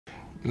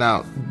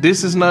Now,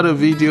 this is not a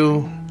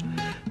video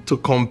to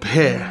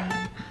compare.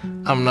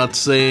 I'm not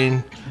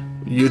saying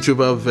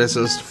YouTuber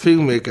versus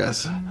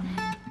filmmakers.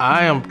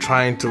 I am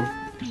trying to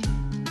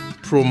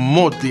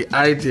promote the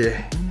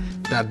idea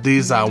that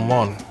these are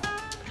one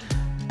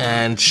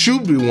and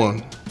should be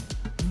one,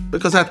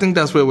 because I think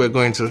that's where we're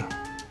going to.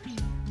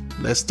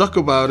 Let's talk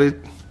about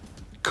it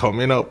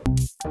coming up.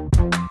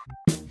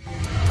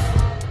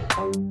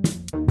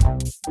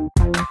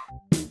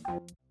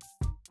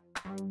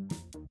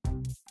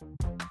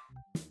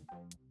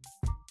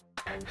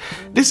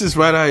 This is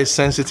rather a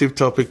sensitive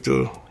topic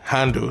to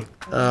handle,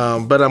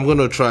 but I'm going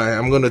to try.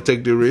 I'm going to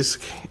take the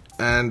risk,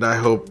 and I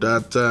hope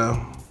that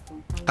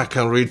I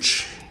can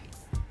reach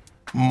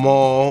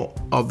more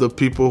of the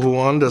people who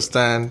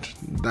understand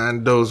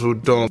than those who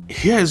don't.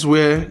 Here's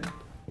where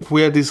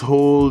this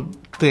whole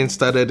thing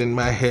started in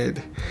my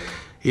head.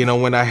 You know,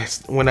 when I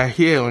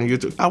hear on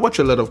YouTube, I watch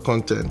a lot of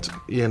content,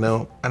 you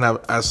know, and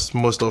as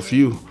most of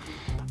you,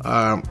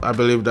 I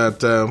believe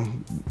that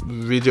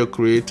video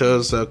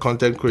creators,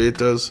 content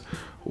creators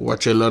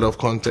watch a lot of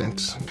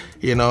content.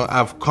 You know,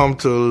 I've come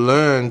to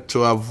learn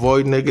to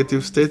avoid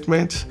negative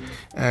statements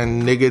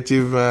and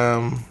negative,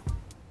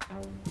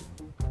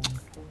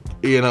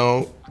 you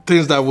know,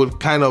 things that would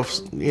kind of,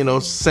 you know,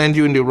 send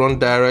you in the wrong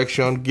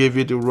direction, give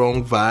you the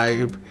wrong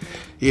vibe,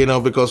 you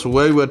know, because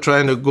where we're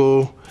trying to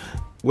go,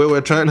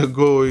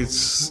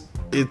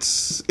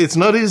 it's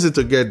not easy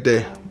to get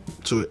there.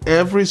 So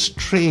every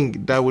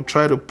string that would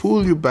try to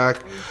pull you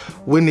back,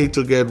 we need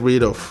to get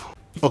rid of.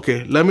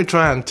 Okay, let me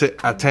try and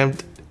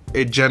attempt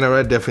a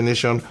general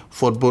definition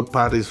for both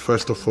parties.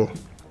 First of all,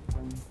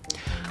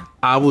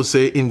 I would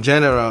say in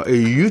general, a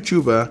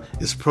YouTuber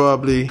is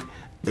probably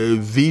a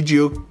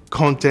video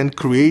content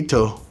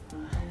creator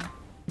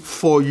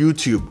for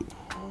YouTube,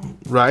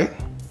 right?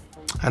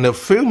 And a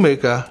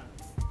filmmaker,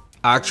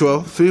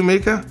 actual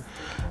filmmaker,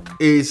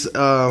 is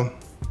a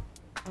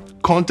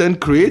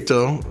content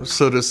creator,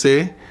 so to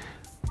say,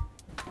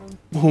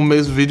 who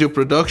makes video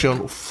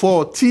production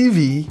for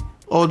TV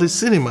or the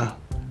cinema.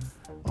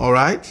 All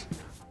right?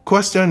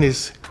 Question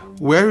is,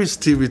 where is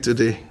TV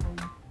today?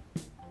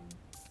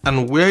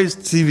 And where is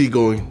TV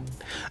going?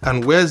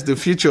 And where's the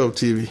future of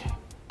TV?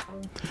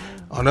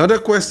 Another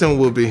question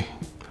will be,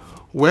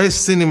 where is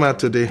cinema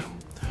today?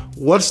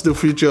 What's the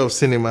future of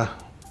cinema?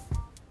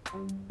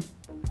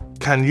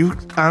 Can you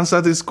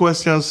answer these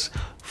questions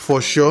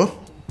for sure?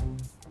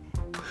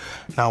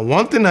 Now,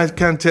 one thing I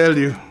can tell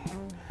you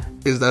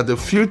is that the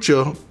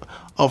future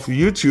of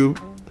YouTube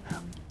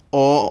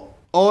or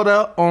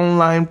other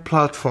online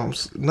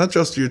platforms, not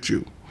just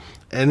YouTube,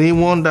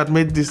 anyone that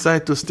may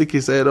decide to stick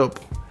his head up,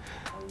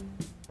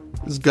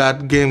 has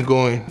got game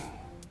going.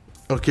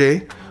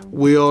 Okay?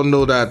 We all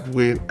know that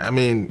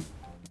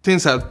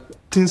things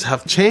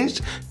have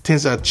changed,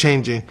 things are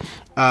changing.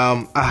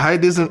 I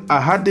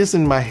had this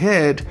in my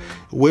head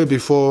way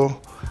before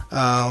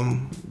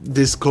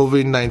this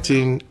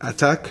COVID-19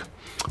 attack,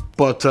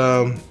 but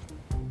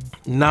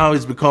now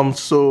it's become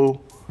so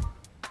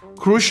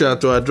crucial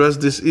to address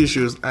these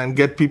issues and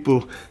get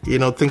people, you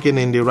know, thinking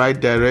in the right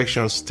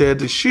direction, steer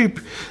the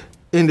ship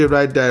in the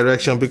right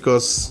direction,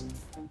 because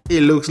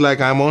it looks like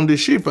I'm on the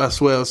ship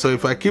as well. So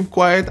if I keep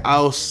quiet,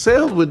 I'll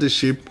sail with the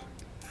ship,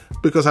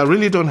 because I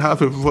really don't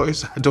have a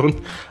voice.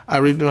 I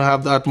really don't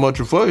have that much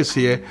voice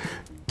here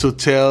to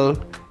tell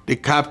the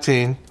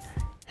captain,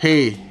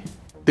 hey,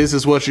 this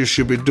is what you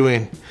should be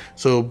doing.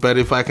 So, but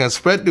if I can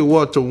spread the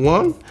word to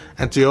one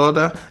and to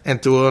other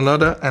and to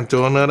another and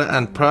to another,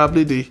 and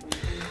probably the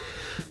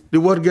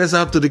word gets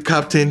out to the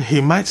captain,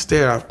 he might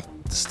steer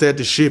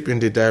the ship in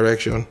the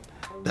direction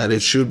that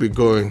it should be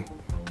going.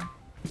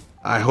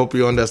 I hope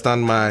you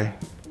understand my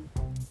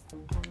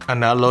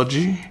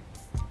analogy.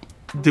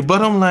 The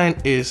bottom line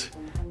is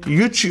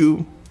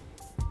YouTube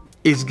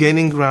is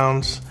gaining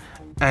grounds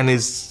and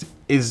is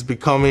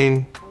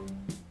breaking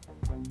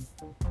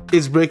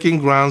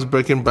grounds,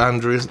 breaking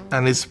boundaries,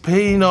 and it's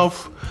paying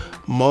off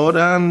more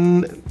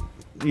than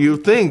you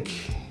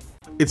think.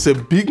 It's a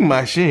big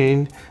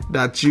machine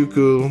that you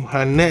could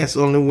harness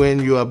only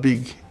when you are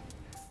big,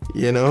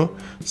 you know?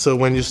 So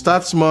when you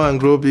start small and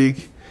grow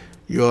big,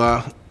 you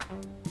are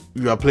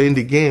playing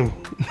the game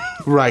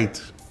right,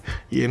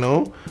 you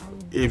know?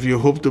 If you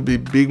hope to be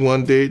big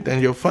one day, then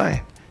you're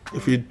fine.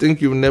 If you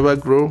think you'll never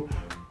grow,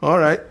 all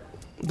right,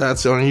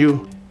 that's on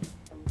you.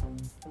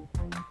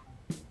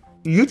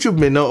 YouTube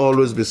may not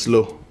always be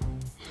slow.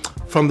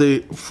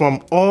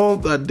 From all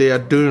that they are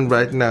doing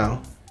right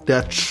now, they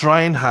are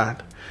trying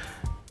hard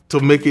to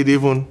make it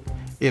even,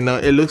 you know,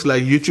 it looks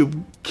like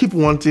YouTube keep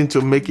wanting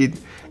to make it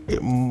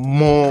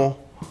more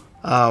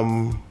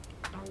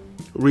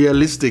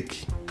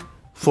realistic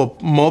for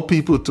more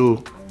people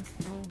to,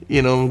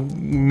 you know,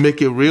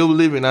 make a real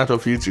living out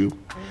of YouTube.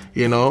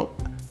 You know,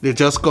 they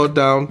just cut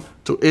down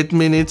to 8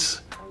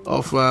 minutes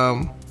of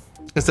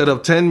instead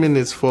of 10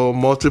 minutes for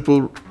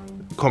multiple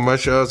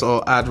commercials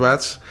or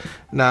adverts.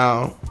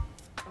 Now,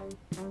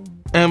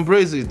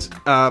 embrace it,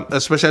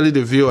 especially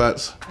the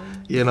viewers.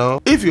 You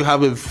know, if you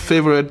have a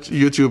favorite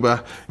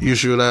YouTuber, you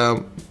should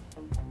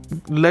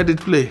let it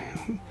play.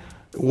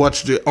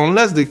 Watch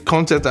unless the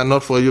content are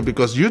not for you,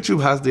 because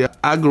YouTube has the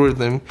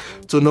algorithm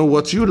to know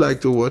what you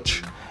like to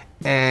watch,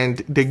 and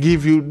they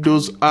give you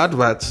those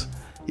adverts,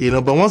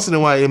 but once in a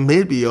while it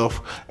may be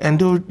off, and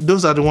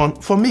those are the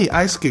ones for me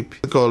I skip.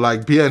 Called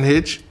like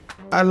B&H,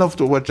 I love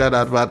to watch that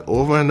advert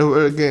over and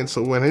over again.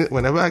 So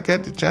whenever I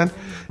get the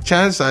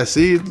chance I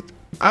see it,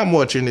 I'm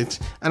watching it,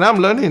 and I'm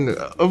learning.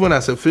 Even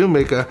as a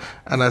filmmaker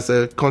and as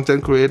a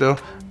content creator,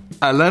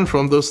 I learn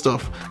from those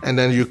stuff, and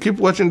then you keep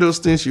watching those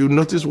things, you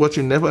notice what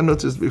you never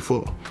noticed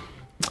before.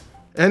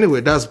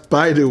 Anyway, that's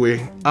by the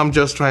way. I'm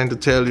just trying to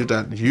tell you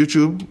that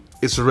YouTube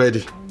is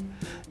ready.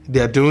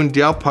 They're doing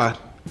their part,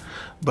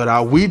 but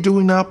are we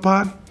doing our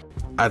part?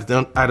 I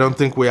don't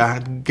think we are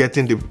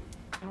getting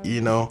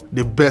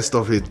the best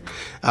of it.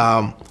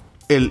 A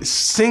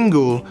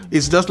single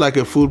is just like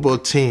a football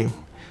team,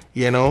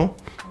 No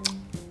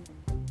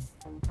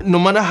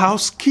matter how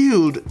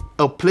skilled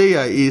a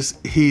player is,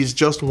 he's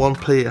just one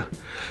player.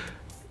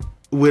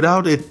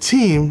 Without a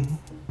team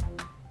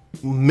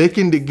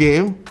making the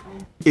game,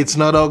 it's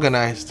not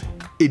organized.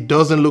 It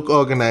doesn't look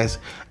organized,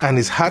 and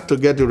it's hard to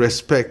get the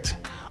respect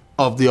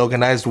of the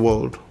organized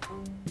world.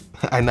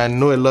 And I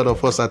know a lot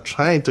of us are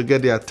trying to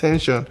get the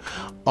attention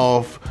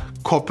of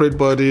corporate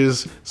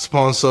bodies,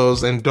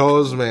 sponsors,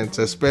 endorsements,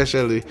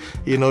 especially.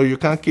 You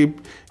can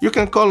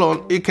call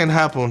on, it can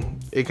happen,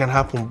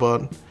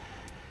 but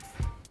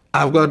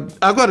I've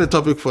got a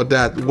topic for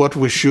that, what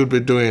we should be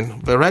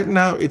doing. But right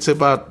now, it's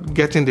about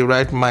getting the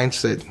right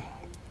mindset.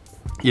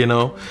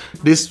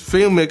 This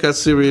filmmaker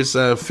series,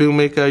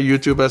 filmmaker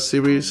YouTuber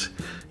series,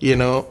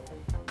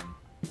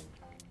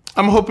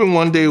 I'm hoping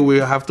one day it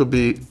will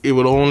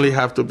only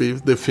have to be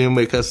the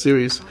filmmaker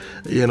series,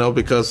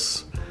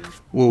 because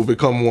we'll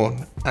become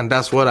one. And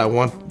that's what I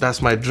want.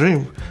 That's my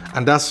dream.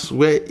 And that's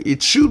where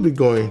it should be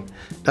going.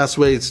 That's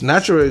where it's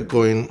naturally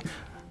going.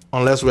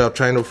 Unless we are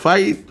trying to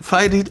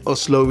fight it or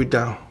slow it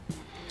down.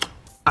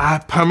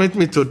 Permit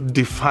me to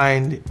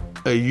define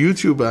a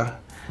YouTuber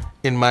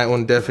in my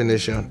own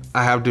definition.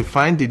 I have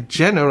defined the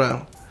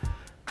general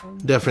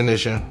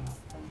definition.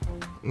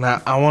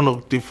 Now I want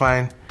to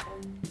define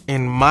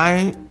in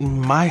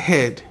my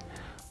head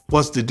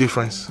what's the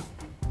difference.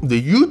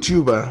 The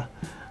YouTuber,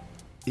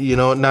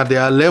 now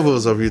there are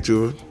levels of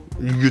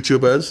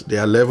YouTubers,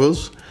 there are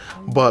levels,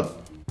 but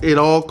it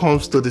all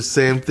comes to the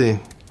same thing.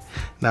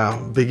 Now,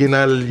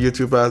 beginner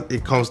YouTubers,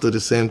 it comes to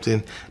the same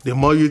thing. The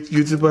more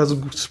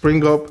YouTubers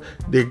spring up,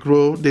 they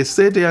grow. They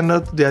say they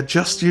are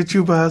just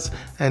YouTubers,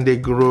 and they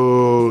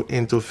grow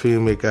into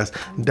filmmakers.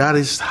 That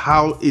is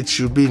how it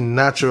should be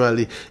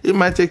naturally. It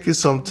might take you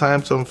some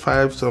time, some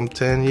 5, some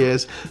 10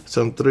 years,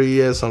 some 3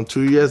 years, some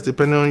 2 years,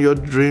 depending on your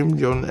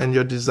dream and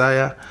your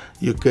desire.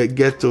 You could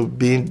get to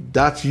being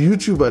that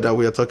YouTuber that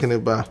we are talking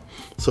about.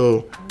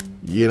 So,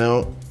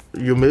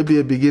 you may be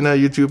a beginner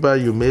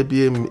YouTuber, you may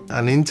be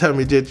an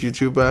intermediate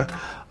YouTuber,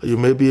 you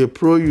may be a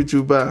pro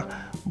YouTuber,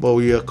 but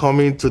we are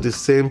coming to the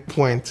same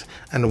point.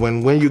 And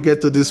when you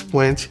get to this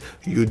point,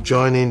 you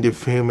join in the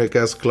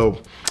Filmmakers Club.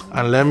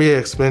 And let me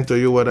explain to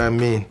you what I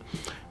mean.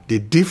 The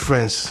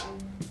difference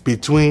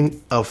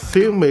between a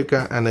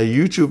filmmaker and a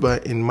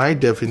YouTuber, in my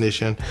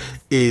definition,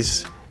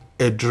 is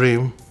a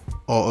dream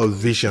or a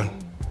vision.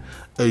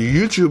 A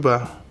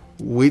YouTuber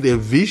with a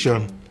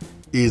vision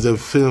is a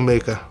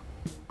filmmaker.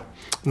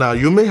 Now,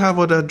 you may have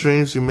other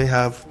dreams, you may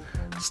have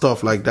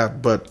stuff like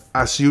that, but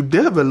as you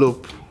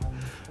develop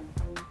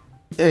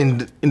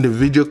in the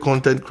video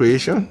content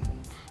creation,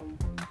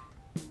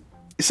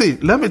 see,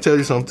 let me tell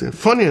you something.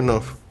 Funny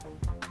enough,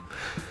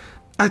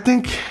 I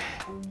think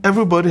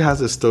everybody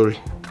has a story.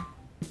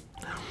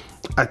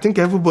 I think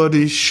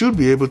everybody should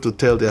be able to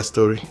tell their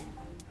story.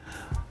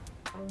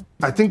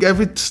 I think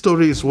every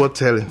story is worth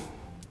telling.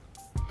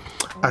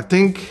 I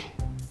think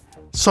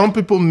some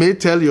people may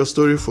tell your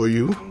story for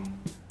you,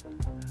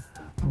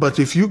 but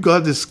if you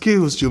got the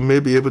skills, you may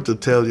be able to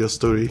tell your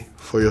story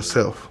for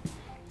yourself.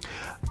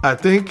 I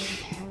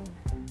think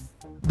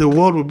the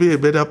world would be a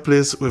better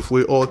place if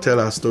we all tell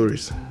our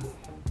stories.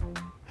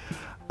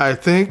 I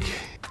think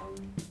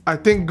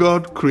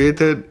God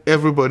created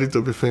everybody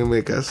to be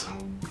filmmakers,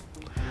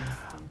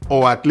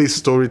 or at least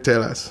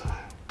storytellers.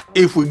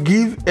 If we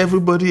give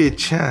everybody a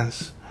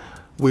chance,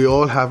 we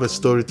all have a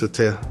story to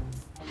tell.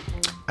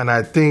 And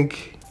I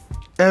think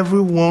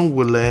everyone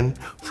will learn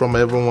from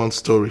everyone's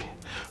story.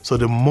 So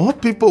the more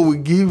people we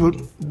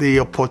give the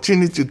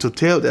opportunity to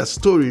tell their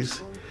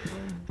stories,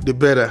 the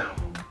better.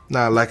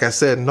 Now, like I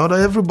said, not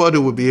everybody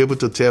will be able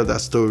to tell their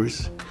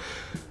stories.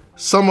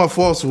 Some of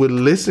us will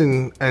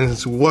listen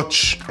and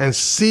watch and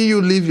see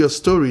you live your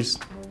stories,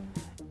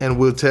 and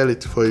we'll tell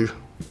it for you.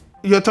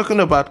 You're talking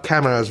about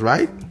cameras,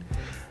 right?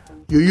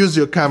 You use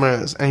your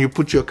cameras and you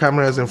put your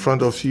cameras in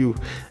front of you.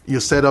 You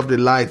set up the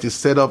light, you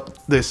set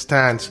up the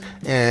stands,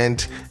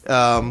 and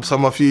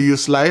some of you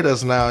use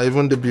sliders now,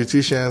 even the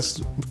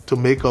beauticians to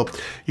make up.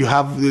 You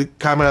have the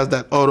cameras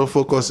that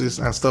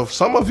autofocuses and stuff.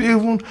 Some of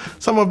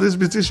these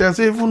beauticians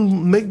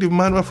even make the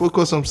manual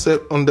focus on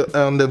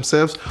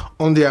themselves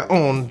on their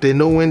own. They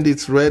know when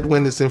it's red,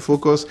 when it's in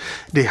focus.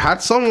 They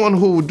had someone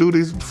who would do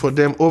this for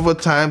them over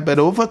time, but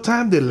over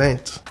time they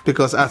learned,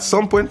 because at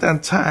some point in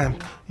time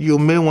you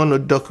may want to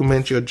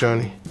document your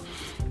journey.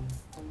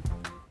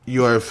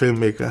 You are a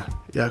filmmaker,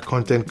 you're a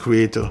content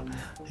creator,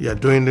 you're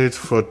doing it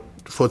for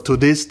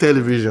today's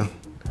television,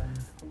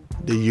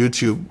 the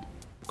YouTube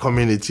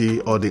community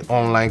or the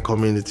online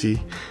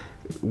community.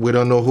 We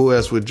don't know who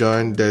else will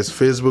join. There's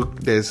Facebook,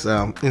 there's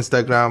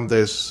Instagram,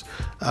 there's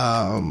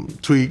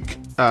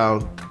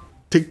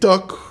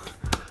TikTok,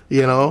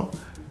 you know,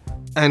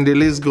 and the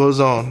list goes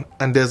on.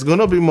 And there's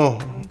gonna be more.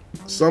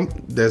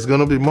 There's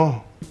gonna be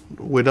more.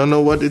 We don't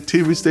know what the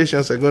TV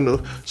stations are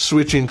gonna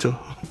switch into.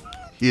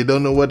 You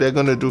don't know what they're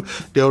gonna do.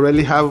 They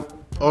already have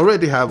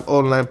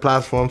online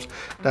platforms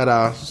that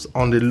are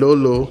on the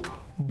low,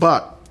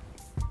 but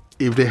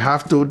if they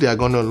have to, they are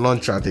gonna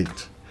launch at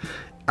it.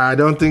 I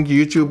don't think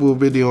YouTube will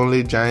be the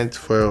only giant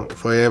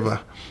forever.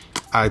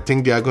 I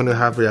think they are going to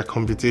have their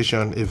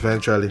competition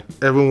eventually.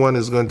 Everyone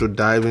is going to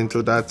dive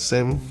into that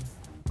same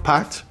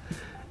path,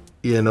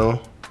 you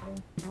know.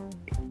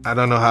 I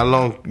don't know how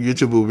long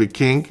YouTube will be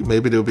king.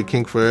 Maybe they'll be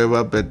king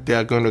forever, but they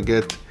are going to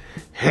get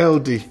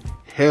healthy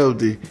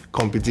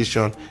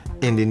competition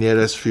in the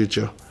nearest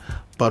future.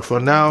 But for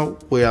now,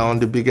 we are on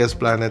the biggest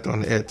planet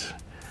on earth.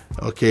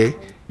 Okay,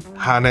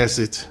 harness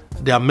it.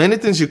 There are many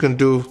things you can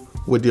do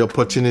with the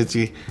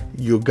opportunity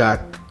you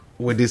got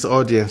with this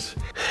audience.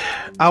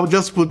 I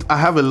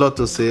have a lot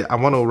to say. I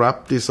want to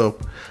wrap this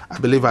up. I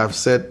believe I've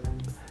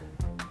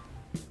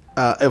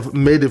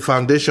made the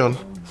foundation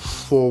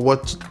for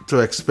what to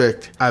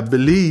expect. I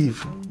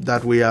believe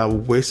that we are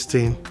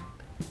wasting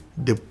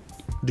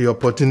the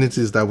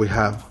opportunities that we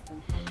have.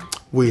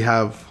 We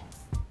have,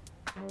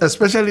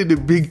 especially the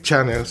big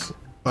channels.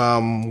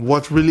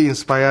 What really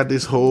inspired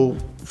this whole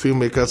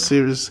filmmaker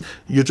series,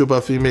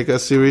 YouTuber filmmaker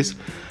series,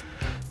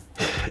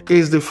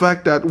 is the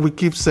fact that we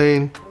keep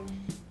saying,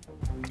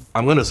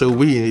 I'm going to say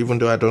we, even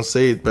though I don't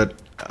say it,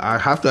 but I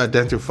have to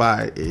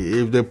identify.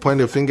 If they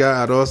point a finger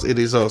at us, it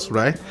is us,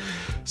 right?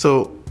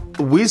 So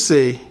we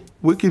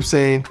keep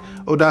saying,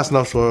 oh, that's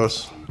not for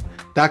us.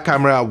 That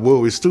camera,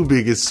 whoa, it's too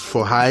big. It's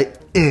for high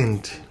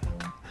end.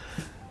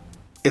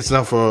 It's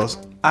not for us.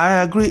 I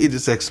agree it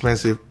is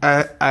expensive.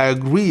 I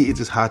agree it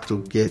is hard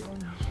to get.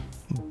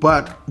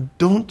 But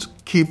don't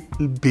keep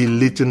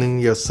belittling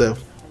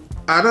yourself.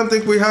 I don't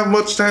think we have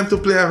much time to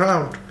play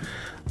around.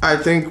 I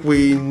think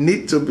we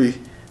need to be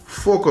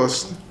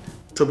focused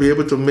to be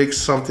able to make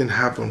something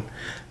happen.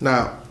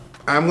 Now,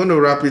 I'm going to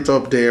wrap it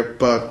up there,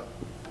 but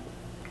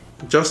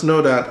just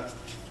know that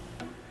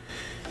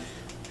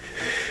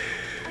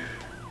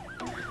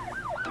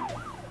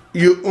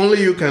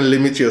you can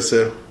limit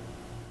yourself.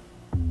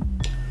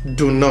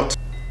 Do not.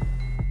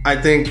 I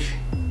think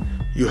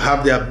you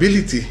have the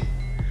ability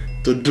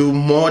to do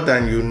more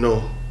than you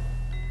know.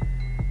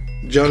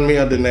 Join me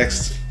on the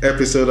next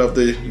episode of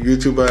the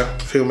YouTuber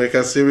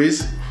Filmmaker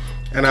series,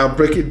 and I'll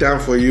break it down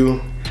for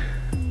you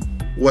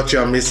what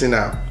you're missing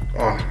out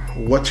on,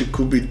 what you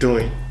could be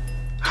doing,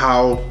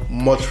 how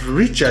much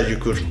richer you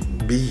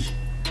could be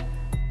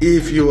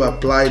if you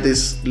apply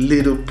these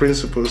little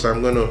principles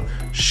I'm going to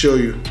show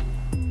you,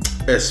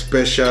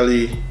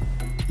 especially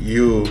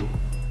you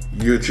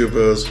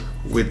YouTubers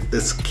with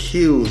the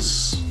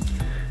skills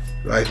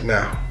right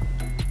now.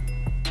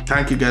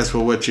 Thank you guys for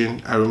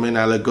watching. I remain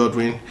Alec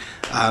Godwin.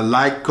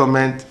 Like,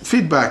 comment,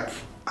 feedback.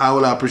 I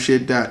will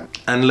appreciate that.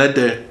 And let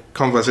the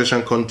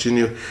conversation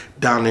continue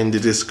down in the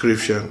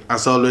description.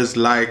 As always,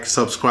 like,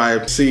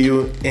 subscribe. See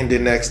you in the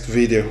next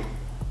video.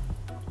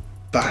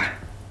 Bye.